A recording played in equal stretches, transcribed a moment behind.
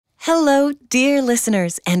Hello, dear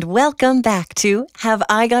listeners, and welcome back to Have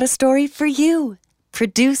I Got a Story for You?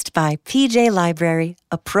 Produced by PJ Library,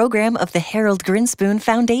 a program of the Harold Grinspoon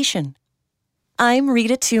Foundation. I'm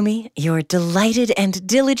Rita Toomey, your delighted and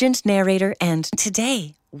diligent narrator, and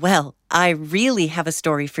today, well, I really have a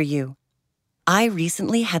story for you. I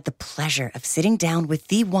recently had the pleasure of sitting down with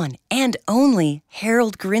the one and only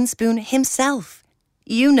Harold Grinspoon himself.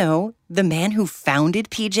 You know, the man who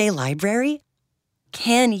founded PJ Library.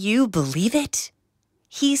 Can you believe it?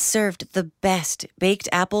 He served the best baked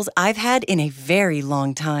apples I've had in a very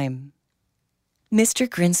long time. Mr.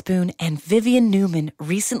 Grinspoon and Vivian Newman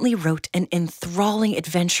recently wrote an enthralling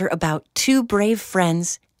adventure about two brave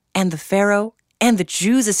friends and the Pharaoh and the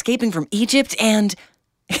Jews escaping from Egypt and...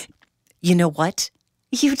 You know what?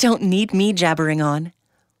 You don't need me jabbering on.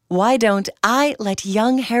 Why don't I let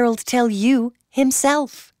young Harold tell you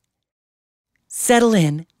himself? Settle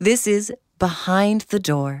in. This is Behind the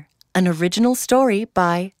Door, an original story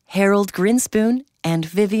by Harold Grinspoon and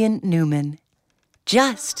Vivian Newman.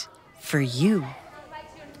 Just for you.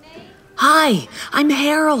 Hi, I'm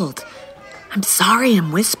Harold. I'm sorry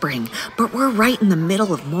I'm whispering, but we're right in the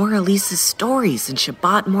middle of Moralisa's stories in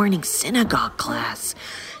Shabbat morning synagogue class.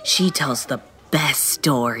 She tells the best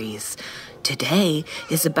stories. Today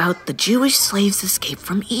is about the Jewish slaves' escape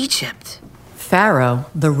from Egypt. Pharaoh,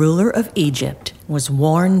 the ruler of Egypt, was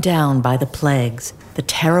worn down by the plagues, the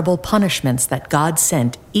terrible punishments that God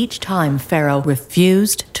sent each time Pharaoh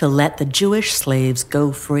refused to let the Jewish slaves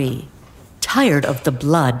go free. Tired of the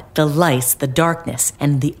blood, the lice, the darkness,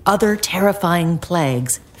 and the other terrifying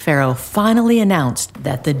plagues, Pharaoh finally announced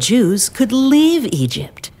that the Jews could leave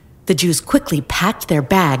Egypt. The Jews quickly packed their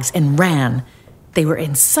bags and ran. They were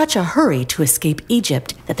in such a hurry to escape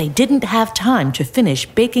Egypt that they didn't have time to finish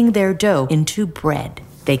baking their dough into bread.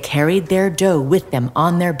 They carried their dough with them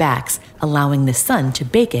on their backs, allowing the sun to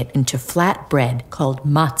bake it into flat bread called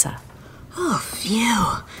matzah. Oh,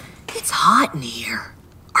 phew. It's hot in here.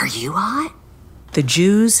 Are you hot? The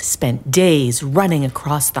Jews spent days running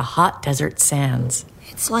across the hot desert sands.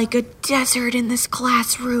 It's like a desert in this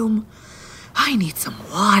classroom. I need some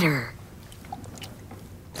water.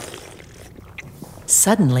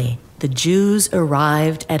 Suddenly, the Jews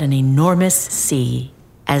arrived at an enormous sea.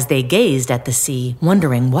 As they gazed at the sea,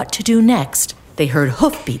 wondering what to do next, they heard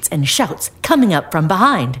hoofbeats and shouts coming up from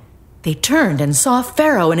behind. They turned and saw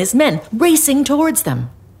Pharaoh and his men racing towards them.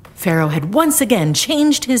 Pharaoh had once again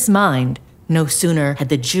changed his mind. No sooner had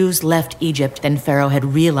the Jews left Egypt than Pharaoh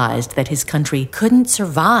had realized that his country couldn't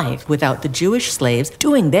survive without the Jewish slaves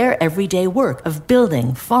doing their everyday work of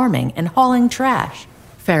building, farming, and hauling trash.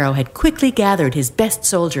 Pharaoh had quickly gathered his best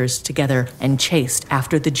soldiers together and chased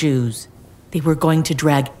after the Jews. They were going to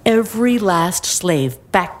drag every last slave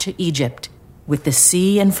back to Egypt. With the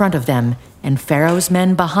sea in front of them and Pharaoh's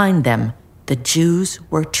men behind them, the Jews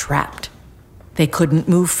were trapped. They couldn't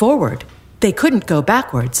move forward. They couldn't go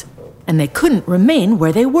backwards. And they couldn't remain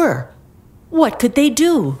where they were. What could they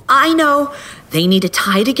do? I know. They need to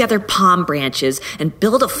tie together palm branches and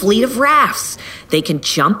build a fleet of rafts. They can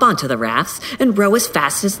jump onto the rafts and row as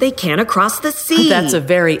fast as they can across the sea. That's a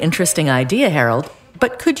very interesting idea, Harold.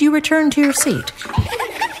 But could you return to your seat?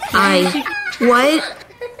 What?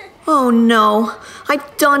 Oh no,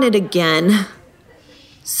 I've done it again.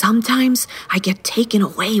 Sometimes I get taken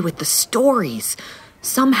away with the stories.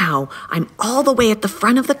 Somehow, I'm all the way at the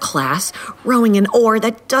front of the class, rowing an oar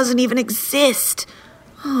that doesn't even exist.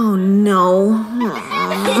 Oh, no.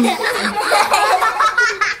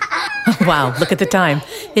 Wow, look at the time.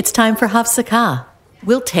 It's time for Hafsakah.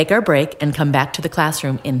 We'll take our break and come back to the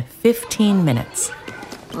classroom in 15 minutes.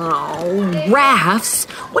 Oh, rafts?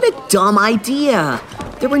 What a dumb idea.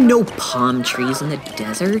 There were no palm trees in the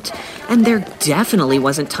desert, and there definitely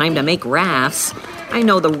wasn't time to make rafts. I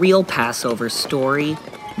know the real Passover story.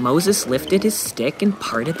 Moses lifted his stick and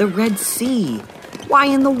parted the Red Sea. Why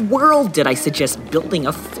in the world did I suggest building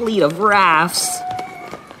a fleet of rafts?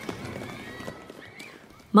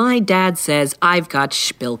 My dad says I've got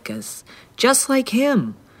shpilkas, just like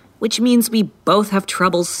him, which means we both have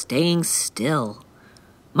trouble staying still.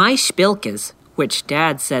 My shpilkas, which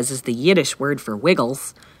Dad says is the Yiddish word for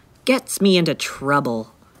wiggles, gets me into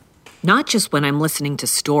trouble. Not just when I'm listening to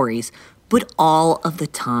stories, but all of the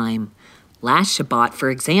time. Last Shabbat, for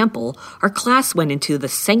example, our class went into the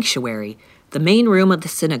sanctuary, the main room of the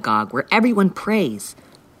synagogue where everyone prays.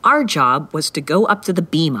 Our job was to go up to the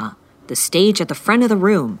bima, the stage at the front of the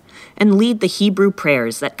room, and lead the Hebrew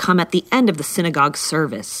prayers that come at the end of the synagogue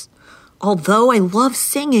service. Although I love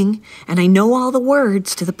singing and I know all the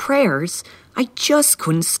words to the prayers, I just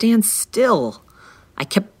couldn't stand still. I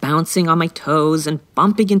kept bouncing on my toes and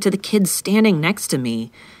bumping into the kids standing next to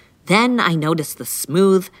me. Then I noticed the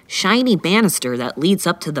smooth, shiny banister that leads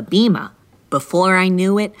up to the bima. Before I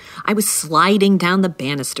knew it, I was sliding down the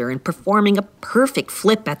banister and performing a perfect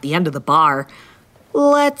flip at the end of the bar.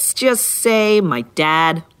 Let's just say my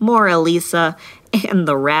dad, Moralisa, and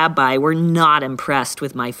the rabbi were not impressed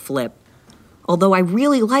with my flip. Although I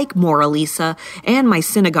really like Moralisa and my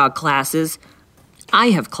synagogue classes,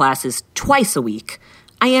 I have classes twice a week.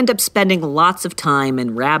 I end up spending lots of time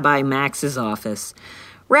in Rabbi Max's office.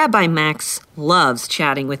 Rabbi Max loves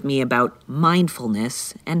chatting with me about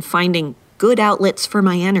mindfulness and finding good outlets for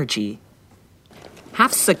my energy.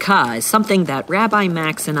 Hafsakah is something that Rabbi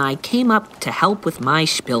Max and I came up to help with my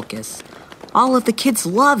shpilkes. All of the kids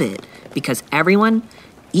love it because everyone,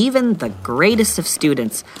 even the greatest of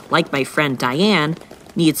students, like my friend Diane,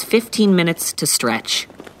 needs 15 minutes to stretch,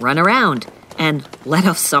 run around, and let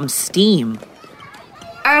off some steam.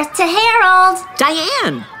 Earth to Harold!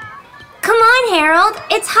 Diane! Come on, Harold.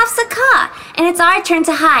 It's Hafsakah, and it's our turn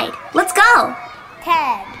to hide. Let's go.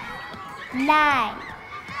 10, 9.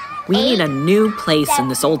 We need a new place in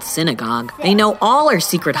this old synagogue. They know all our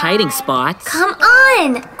secret hiding spots. Come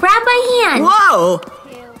on! Grab my hand. Whoa!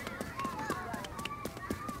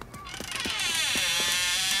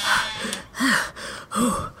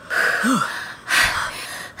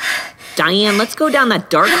 Diane, let's go down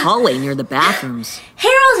that dark hallway near the bathrooms.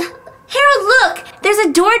 Harold, look! There's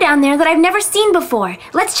a door down there that I've never seen before.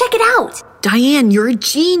 Let's check it out. Diane, you're a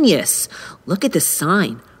genius. Look at this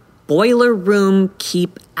sign. Boiler room,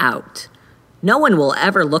 keep out. No one will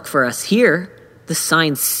ever look for us here. The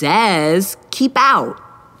sign says, keep out.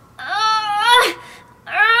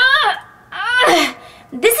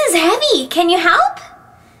 This is heavy. Can you help?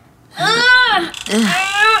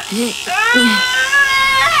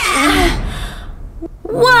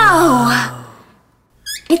 Whoa!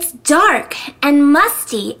 It's dark and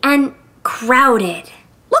musty and crowded.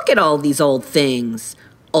 Look at all these old things.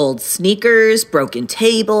 Old sneakers, broken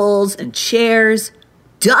tables and chairs.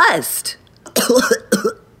 Dust!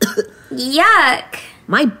 Yuck.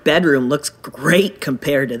 My bedroom looks great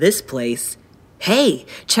compared to this place. Hey,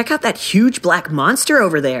 check out that huge black monster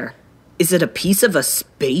over there. Is it a piece of a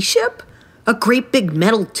spaceship? A great big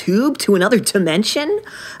metal tube to another dimension?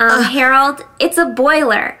 Harold, it's a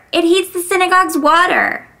boiler. It heats the synagogue's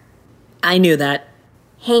water. I knew that.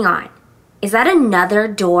 Hang on. Is that another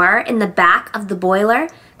door in the back of the boiler?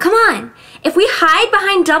 Come on. If we hide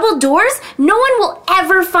behind double doors, no one will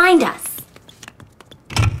ever find us.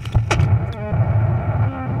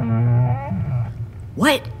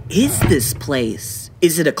 What is this place?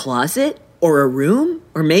 Is it a closet? Or a room?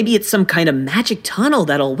 Or maybe it's some kind of magic tunnel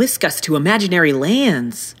that'll whisk us to imaginary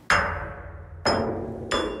lands.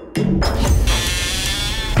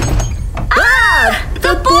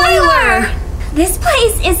 The boiler! This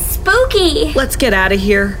place is spooky. Let's get out of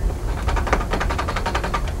here.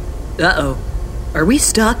 Uh-oh. Are we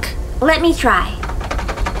stuck? Let me try.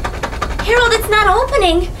 Harold, it's not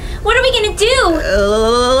opening. What are we gonna do?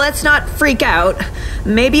 Let's not freak out.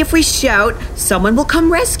 Maybe if we shout, someone will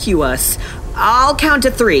come rescue us. I'll count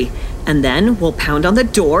to 3, and then we'll pound on the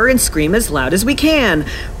door and scream as loud as we can.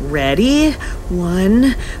 Ready?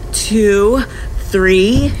 1, 2,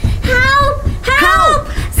 3. Help! Help!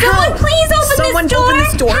 Someone please open Someone this door! open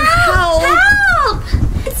this door! Help! Help!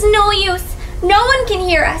 It's no use. No one can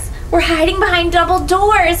hear us. We're hiding behind double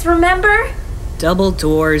doors, remember? Double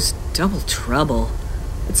doors, double trouble.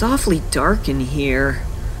 It's awfully dark in here.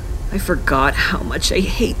 I forgot how much I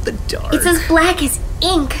hate the dark. It's as black as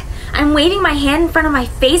ink. I'm waving my hand in front of my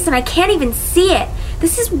face and I can't even see it.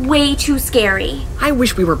 This is way too scary. I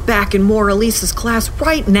wish we were back in Moralisa's class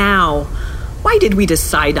right now. Why did we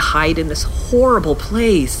decide to hide in this horrible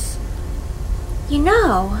place? You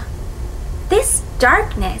know, this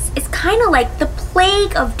darkness is kind of like the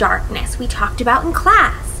plague of darkness we talked about in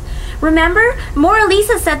class. Remember,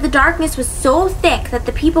 Moralisa said the darkness was so thick that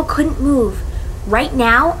the people couldn't move. Right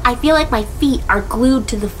now, I feel like my feet are glued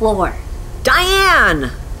to the floor.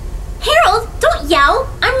 Diane! Harold, don't yell.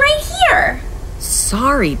 I'm right here.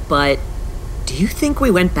 Sorry, but do you think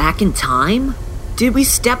we went back in time? Did we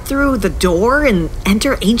step through the door and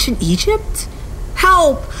enter ancient Egypt?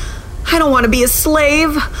 Help! I don't want to be a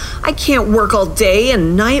slave. I can't work all day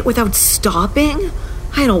and night without stopping.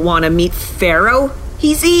 I don't want to meet Pharaoh.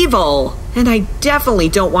 He's evil. And I definitely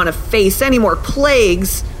don't want to face any more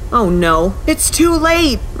plagues. Oh no, it's too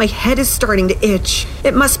late. My head is starting to itch.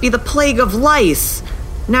 It must be the plague of lice.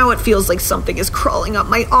 Now it feels like something is crawling up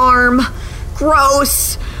my arm.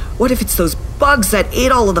 Gross. What if it's those bugs that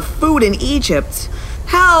ate all of the food in Egypt?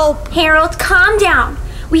 Help! Harold, calm down.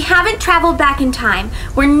 We haven't traveled back in time.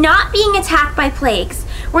 We're not being attacked by plagues.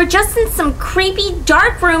 We're just in some creepy,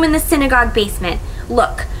 dark room in the synagogue basement.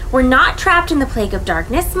 Look, we're not trapped in the plague of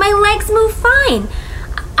darkness. My legs move fine.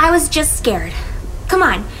 I was just scared. Come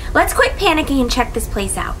on, let's quit panicking and check this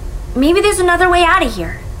place out. Maybe there's another way out of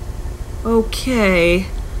here. Okay,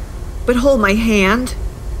 but hold my hand.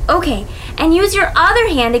 Okay, and use your other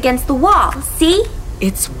hand against the wall, see?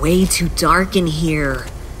 It's way too dark in here.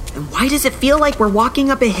 And why does it feel like we're walking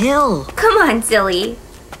up a hill? Come on, silly.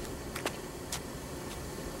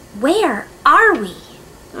 Where are we?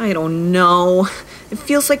 I don't know. It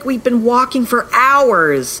feels like we've been walking for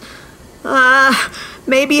hours.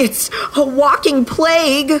 Maybe it's a walking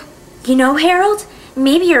plague. You know, Harold,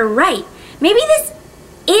 maybe you're right. Maybe this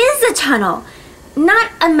is a tunnel.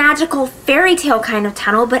 Not a magical fairy tale kind of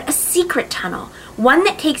tunnel, but a secret tunnel. One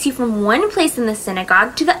that takes you from one place in the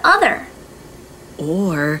synagogue to the other.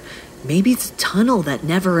 Or maybe it's a tunnel that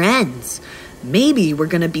never ends. Maybe we're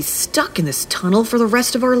gonna be stuck in this tunnel for the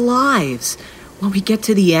rest of our lives. When we get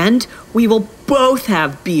to the end, we will both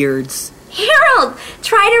have beards. Harold,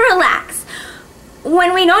 try to relax.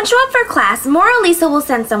 When we don't show up for class, Mora Lisa will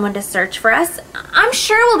send someone to search for us. I'm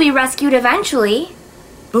sure we'll be rescued eventually.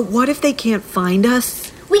 But what if they can't find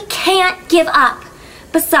us? We can't give up.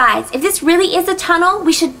 Besides, if this really is a tunnel,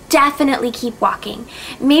 we should definitely keep walking.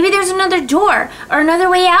 Maybe there's another door or another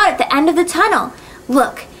way out at the end of the tunnel.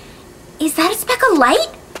 Look, is that a speck of light?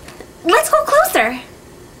 Let's go closer.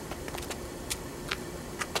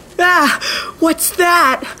 What's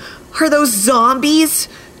that? Are those zombies?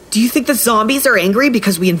 Do you think the zombies are angry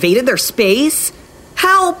because we invaded their space?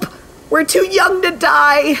 Help! We're too young to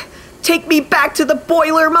die. Take me back to the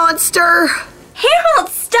boiler monster. Harold,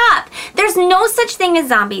 stop! There's no such thing as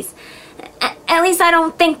zombies. At least I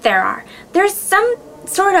don't think there are. There's some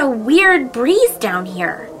sort of weird breeze down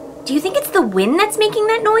here. Do you think it's the wind that's making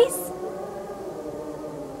that noise?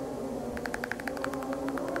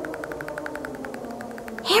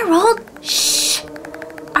 Harold, shh!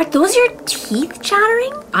 Are those your teeth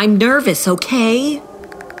chattering? I'm nervous, okay?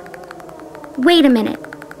 Wait a minute.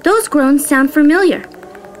 Those groans sound familiar.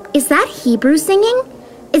 Is that Hebrew singing?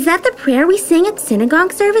 Is that the prayer we sing at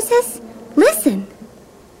synagogue services? Listen.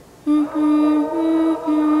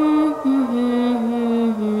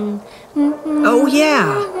 Oh,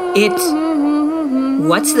 yeah.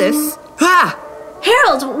 What's this?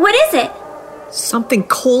 Harold, what is it? Something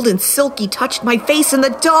cold and silky touched my face in the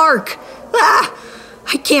dark.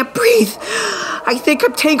 I can't breathe. I think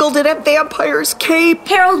I'm tangled in a vampire's cape.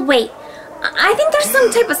 Harold, wait. I think there's some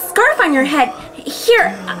type of scarf on your head.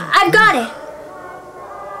 Here, I've got it.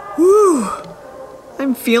 Whew.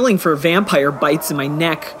 I'm feeling for vampire bites in my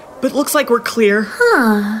neck, but looks like we're clear.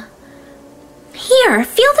 Here,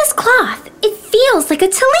 feel this cloth. It feels like a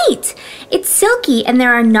tallit. It's silky and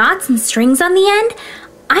there are knots and strings on the end.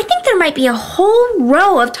 I think there might be a whole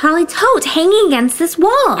row of talitot hanging against this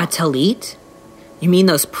wall. A tallit? You mean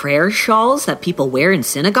those prayer shawls that people wear in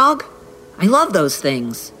synagogue? I love those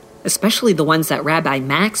things, especially the ones that Rabbi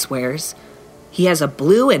Max wears. He has a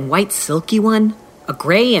blue and white silky one, a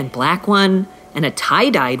gray and black one, and a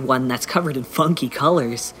tie-dyed one that's covered in funky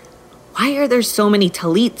colors. Why are there so many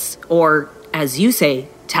tallits, or, as you say,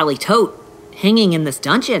 talitot, hanging in this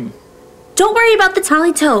dungeon? Don't worry about the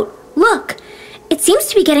talitot. Look, it seems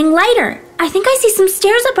to be getting lighter. I think I see some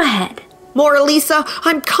stairs up ahead. Mora Lisa,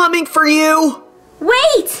 I'm coming for you!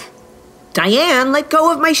 Wait! Diane, let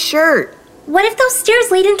go of my shirt. What if those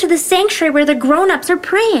stairs lead into the sanctuary where the grown-ups are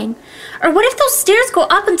praying? Or what if those stairs go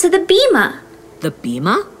up into the bima? The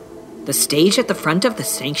bima? The stage at the front of the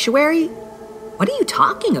sanctuary? What are you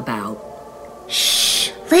talking about?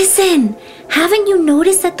 Shh! Listen! Haven't you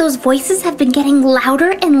noticed that those voices have been getting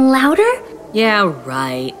louder and louder? Yeah,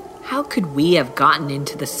 right. How could we have gotten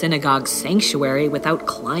into the synagogue sanctuary without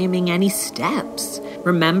climbing any steps?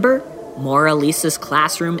 Remember? Mora Lisa's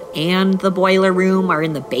classroom and the boiler room are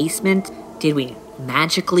in the basement. Did we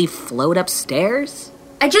magically float upstairs?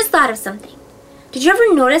 I just thought of something. Did you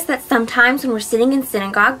ever notice that sometimes when we're sitting in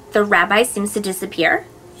synagogue, the rabbi seems to disappear?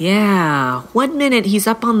 Yeah, 1 minute he's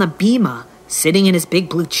up on the bima, sitting in his big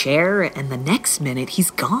blue chair, and the next minute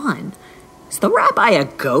he's gone. Is the rabbi a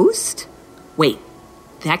ghost? Wait,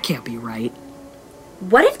 that can't be right.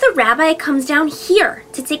 What if the rabbi comes down here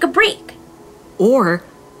to take a break? Or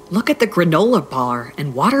look at the granola bar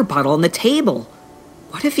and water bottle on the table.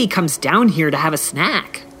 What if he comes down here to have a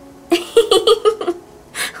snack?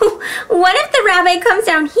 What if the rabbi comes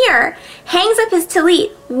down here, hangs up his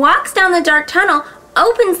tallit, walks down the dark tunnel,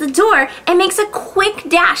 opens the door, and makes a quick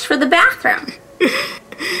dash for the bathroom?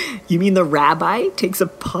 You mean the rabbi takes a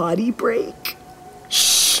potty break?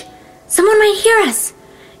 Shh! Someone might hear us.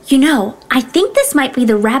 You know, I think this might be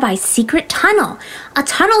the rabbi's secret tunnel, a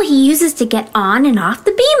tunnel he uses to get on and off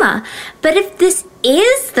the bima. But if this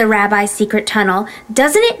is the rabbi's secret tunnel,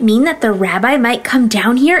 doesn't it mean that the rabbi might come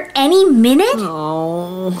down here any minute?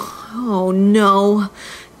 Oh no.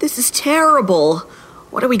 This is terrible.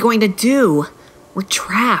 What are we going to do? We're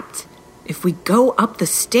trapped. If we go up the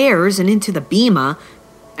stairs and into the bima,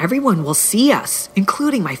 everyone will see us,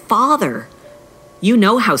 including my father. You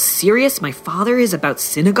know how serious my father is about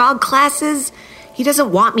synagogue classes? He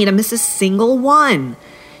doesn't want me to miss a single one.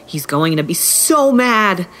 He's going to be so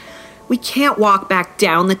mad. We can't walk back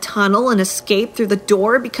down the tunnel and escape through the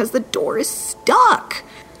door because the door is stuck.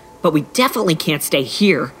 But we definitely can't stay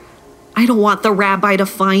here. I don't want the rabbi to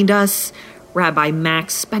find us. Rabbi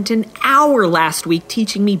Max spent an hour last week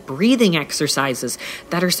teaching me breathing exercises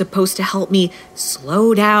that are supposed to help me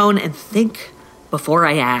slow down and think before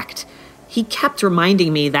I act. He kept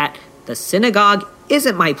reminding me that the synagogue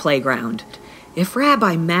isn't my playground. If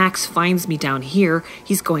Rabbi Max finds me down here,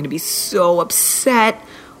 he's going to be so upset.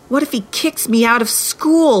 What if he kicks me out of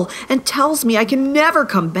school and tells me I can never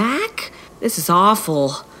come back? This is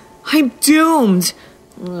awful. I'm doomed.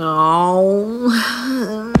 Oh.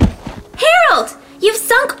 Harold, you've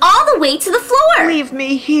sunk all the way to the floor. Leave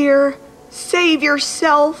me here. Save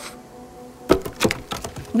yourself.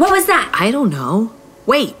 What was that? I don't know.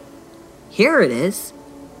 Wait. Here it is.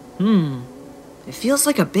 It feels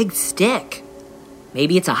like a big stick.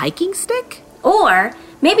 Maybe it's a hiking stick? Or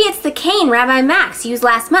maybe it's the cane Rabbi Max used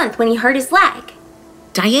last month when he hurt his leg.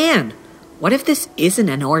 Diane, what if this isn't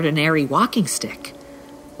an ordinary walking stick?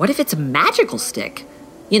 What if it's a magical stick?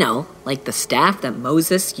 You know, like the staff that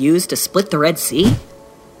Moses used to split the Red Sea?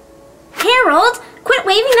 Harold, quit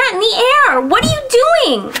waving that in the air. What are you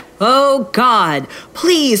doing? Oh, God,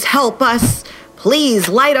 please help us. Please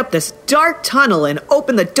light up this dark tunnel and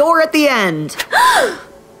open the door at the end.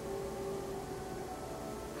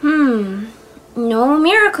 No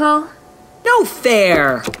miracle. No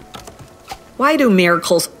fair. Why do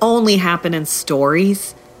miracles only happen in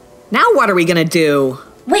stories? Now what are we gonna do?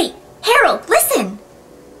 Wait, Harold, listen.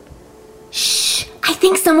 Shh, I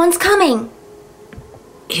think someone's coming.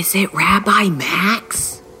 Is it Rabbi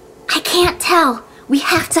Max? I can't tell. We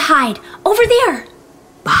have to hide. Over there.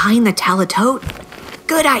 Behind the talatote?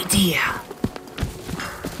 Good idea.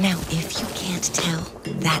 Now, if you can't tell,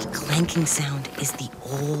 that clanking sound is the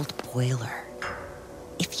old boiler.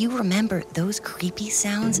 If you remember, those creepy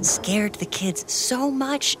sounds scared the kids so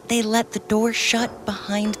much they let the door shut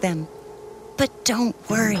behind them. But don't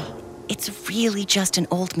worry, it's really just an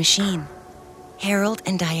old machine. Harold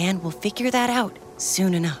and Diane will figure that out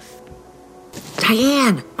soon enough.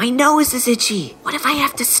 Diane, my nose is itchy. What if I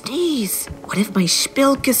have to sneeze? What if my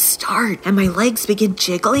spilkas start and my legs begin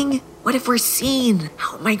jiggling? What if we're seen?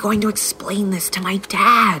 How am I going to explain this to my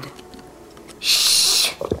dad?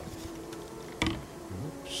 Shh.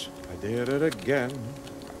 Oops, I did it again.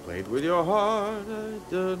 Played with your heart. I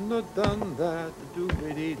done that.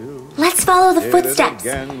 Do-be-dee-doo. Let's follow the footsteps.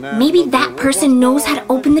 Maybe that person knows how to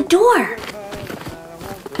open the door.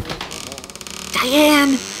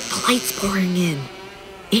 Diane, the light's pouring in.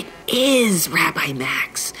 It is Rabbi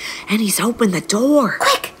Max, and he's opened the door.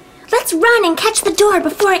 Quick, let's run and catch the door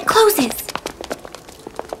before it closes.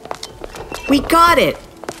 We got it.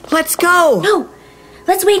 Let's go. No,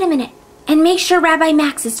 let's wait a minute and make sure Rabbi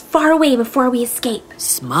Max is far away before we escape.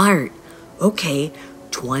 Smart. Okay,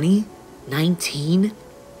 20, 19,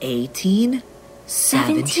 18,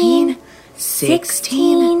 17,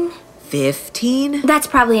 16, 15. That's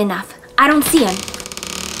probably enough. I don't see him.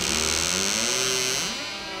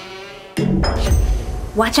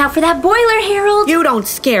 Watch out for that boiler, Harold. You don't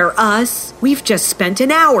scare us. We've just spent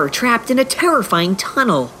an hour trapped in a terrifying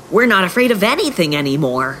tunnel. We're not afraid of anything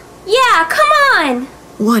anymore. Yeah, come on.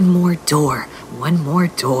 One more door,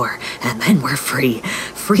 and then we're free.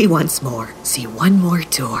 Free once more. See, one more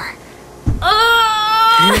door.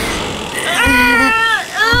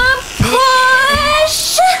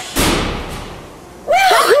 Push!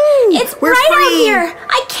 It's We're bright out free. here.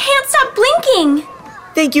 I can't stop blinking.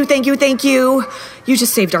 Thank you. You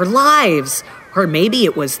just saved our lives. Or maybe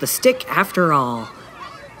it was the stick after all.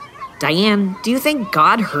 Diane, do you think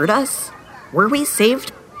God heard us? Were we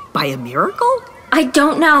saved by a miracle? I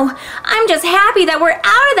don't know. I'm just happy that we're out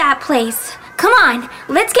of that place. Come on,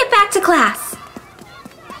 let's get back to class.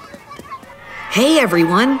 Hey,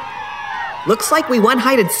 everyone. Looks like we won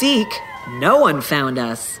hide and seek. No one found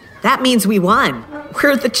us. That means we won.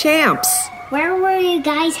 We're the champs. Where were you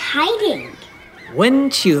guys hiding?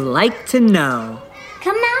 Wouldn't you like to know?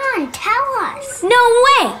 Come on, tell us. No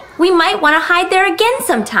way. We might want to hide there again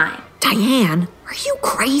sometime. Diane, are you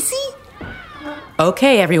crazy?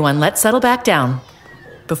 Okay, everyone, let's settle back down.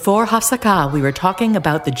 Before Hafsakah, we were talking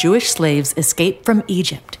about the Jewish slaves' escape from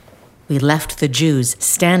Egypt. We left the Jews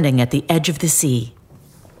standing at the edge of the sea.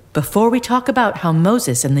 Before we talk about how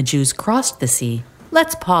Moses and the Jews crossed the sea,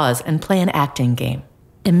 let's pause and play an acting game.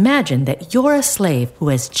 Imagine that you're a slave who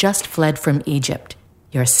has just fled from Egypt.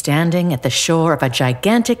 You're standing at the shore of a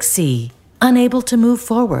gigantic sea, unable to move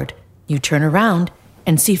forward. You turn around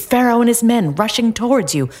and see Pharaoh and his men rushing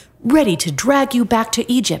towards you, ready to drag you back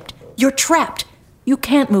to Egypt. You're trapped. You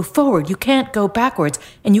can't move forward, you can't go backwards,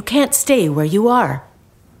 and you can't stay where you are.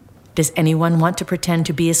 Does anyone want to pretend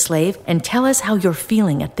to be a slave and tell us how you're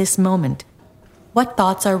feeling at this moment? What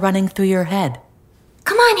thoughts are running through your head?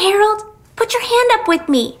 Come on, Harold. Put your hand up with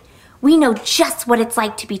me. We know just what it's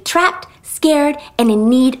like to be trapped, scared, and in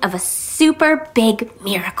need of a super big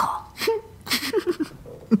miracle.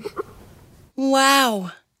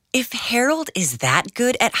 Wow. If Harold is that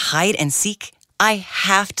good at hide and seek, I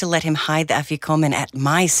have to let him hide the afikomen at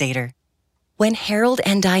my Seder. When Harold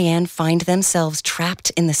and Diane find themselves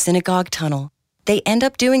trapped in the synagogue tunnel, they end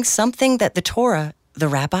up doing something that the Torah, the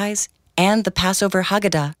rabbis, and the Passover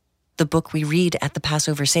Haggadah, the book we read at the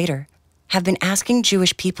Passover Seder, have been asking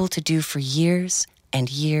Jewish people to do for years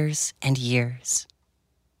and years and years.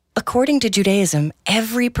 According to Judaism,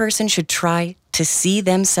 every person should try to see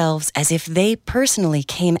themselves as if they personally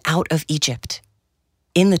came out of Egypt.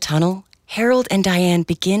 In the tunnel, Harold and Diane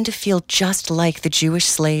begin to feel just like the Jewish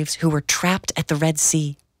slaves who were trapped at the Red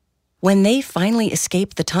Sea. When they finally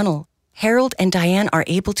escape the tunnel, Harold and Diane are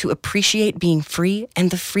able to appreciate being free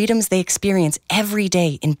and the freedoms they experience every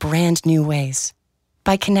day in brand new ways.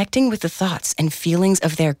 By connecting with the thoughts and feelings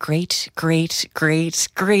of their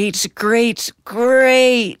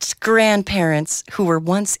great-great-great-great-great-grandparents who were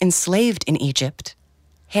once enslaved in Egypt,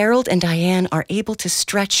 Harold and Diane are able to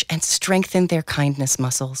stretch and strengthen their kindness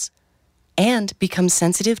muscles and become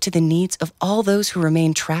sensitive to the needs of all those who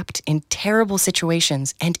remain trapped in terrible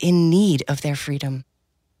situations and in need of their freedom.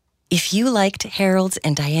 If you liked Harold's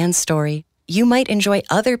and Diane's story, you might enjoy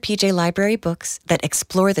other PJ Library books that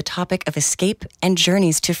explore the topic of escape and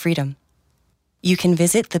journeys to freedom. You can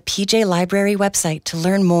visit the PJ Library website to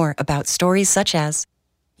learn more about stories such as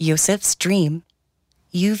Yosef's Dream,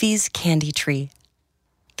 Yuvi's Candy Tree,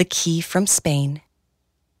 The Key from Spain,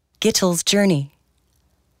 Gittel's Journey,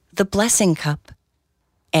 The Blessing Cup,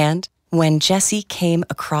 and When Jesse Came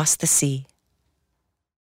Across the Sea.